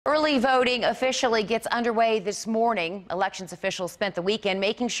Early voting officially gets underway this morning. Elections officials spent the weekend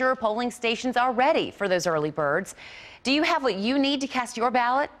making sure polling stations are ready for those early birds. Do you have what you need to cast your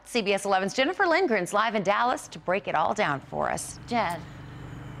ballot? CBS 11's Jennifer Lindgren's live in Dallas to break it all down for us. Jen.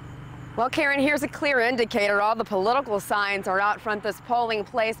 Well, Karen, here's a clear indicator. All the political signs are out front this polling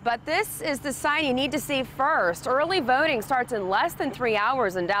place, but this is the sign you need to see first. Early voting starts in less than 3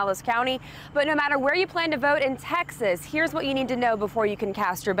 hours in Dallas County, but no matter where you plan to vote in Texas, here's what you need to know before you can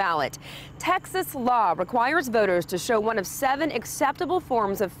cast your ballot. Texas law requires voters to show one of 7 acceptable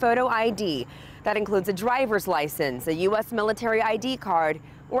forms of photo ID. That includes a driver's license, a U.S. military ID card,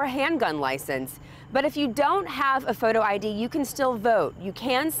 or a handgun license. But if you don't have a photo ID, you can still vote. You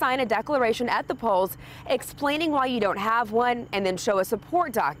can sign a declaration at the polls explaining why you don't have one and then show a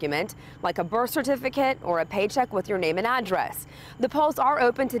support document like a birth certificate or a paycheck with your name and address. The polls are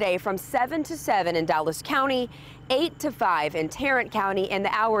open today from 7 to 7 in Dallas County, 8 to 5 in Tarrant County, and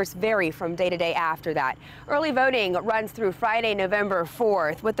the hours vary from day to day after that. Early voting runs through Friday, November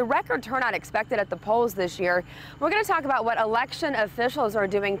 4th. With the record turnout expected at the polls this year, we're going to talk about what election officials are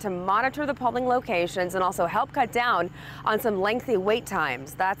doing to monitor the polling locations and also help cut down on some lengthy wait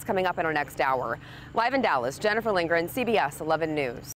times. That's coming up in our next hour. Live in Dallas, Jennifer Lindgren, CBS 11 News.